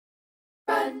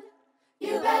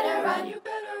You better run, you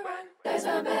better run. There's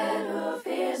a man who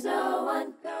fears no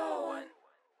one. No one.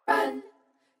 Run,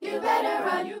 you better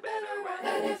run, you better run.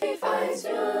 And if he finds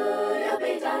you, you'll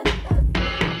be done.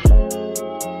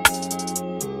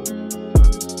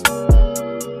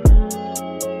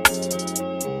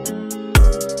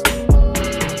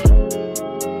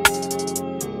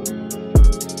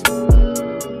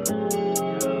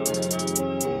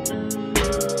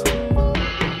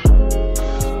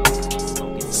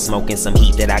 Smoking some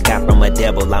heat that I got from a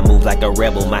devil. I move like a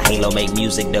rebel. My halo make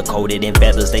music decoded in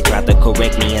feathers. They tried to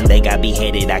correct me and they got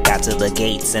beheaded. I got to the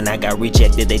gates and I got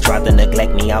rejected. They tried to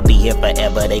neglect me. I'll be here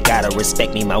forever. They gotta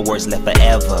respect me. My words live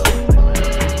forever.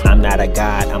 I'm not a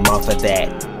god, I'm off of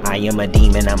that. I am a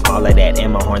demon, I'm all of that,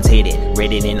 and my horns hidden,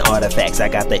 written in artifacts. I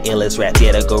got the illest rap,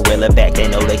 yeah, the gorilla back. They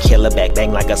know the killer back,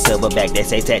 bang like a silverback. They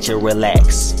say Thatcher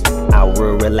relax, I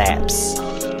will relapse.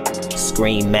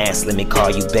 Scream mass, let me call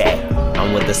you back.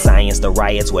 I'm with the science, the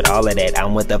riots, with all of that.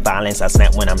 I'm with the violence, I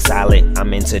snap when I'm silent.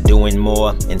 I'm into doing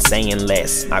more and saying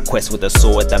less. I quest with the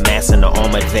sword, the mask, and the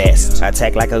armored vest. I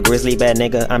attack like a grizzly bad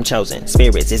nigga, I'm chosen.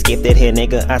 Spirits is gifted here,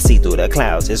 nigga. I see through the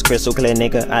clouds, it's crystal clear,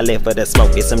 nigga. I live for the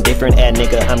smoke, it's some different ad,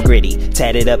 nigga. I'm gritty,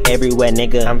 tatted up everywhere,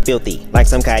 nigga. I'm filthy, like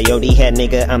some coyote head,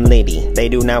 nigga. I'm litty. They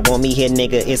do not want me here,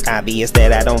 nigga. It's obvious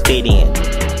that I don't fit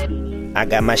in. I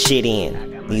got my shit in.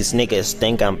 These niggas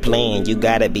think I'm playing, you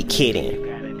gotta be kidding.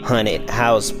 100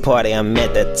 house party, I'm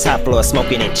at the top floor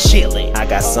smoking and chilling. I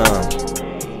got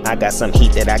some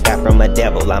heat that I got from a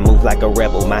devil. I move like a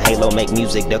rebel. My halo make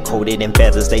music decoded in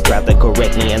feathers. They tried to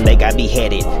correct me and they got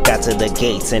beheaded. Got to the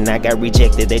gates and I got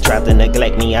rejected. They tried to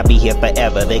neglect me, I'll be here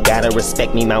forever. They gotta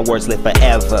respect me, my words live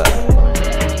forever.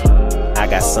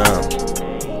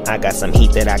 I got some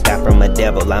heat that I got from a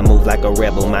devil. I move like a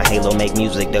rebel. My halo make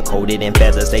music decoded in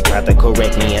feathers. They tried to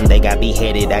correct me and they got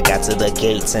beheaded. I got to the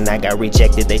gates and I got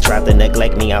rejected. They tried to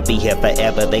neglect me, I'll be here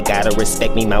forever. They gotta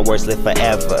respect me, my words live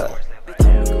forever.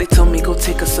 They told me go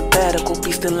take a sabbatical,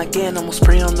 feasting like animals,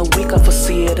 prey on the weak. I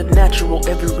foresee it a natural.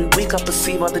 Every week I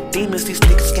perceive all the demons. These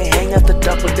niggas can't hang out the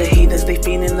dark with the heathens. They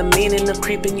fiending the meaning of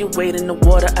creeping. You wade in the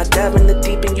water, I dive in the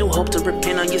deep, and you hope to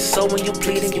repent on your soul when you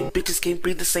bleeding. You bitches can't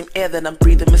breathe the same air that I'm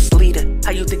breathing, misleading.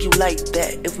 How you think you like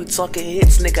that? If we talking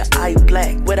hits, nigga, I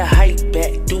black. Where the hype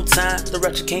back? Due time, the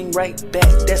rapture came right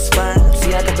back. That's fine.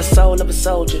 See, I got the soul of a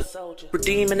soldier,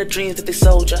 redeeming the dreams that they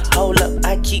soldier. Hold up,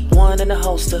 I keep one in the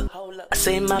holster. I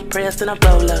say my prayers, then I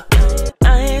roll up.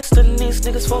 I ain't studying these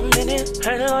niggas for a minute.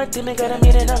 Heard a hard demon, got a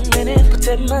minute, I'm in it.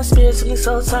 Protect my spirit, so these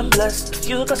souls I'm blessed. If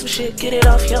you got some shit, get it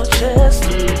off your chest.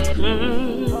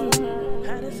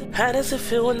 How does it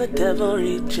feel when the devil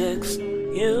rejects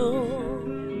you?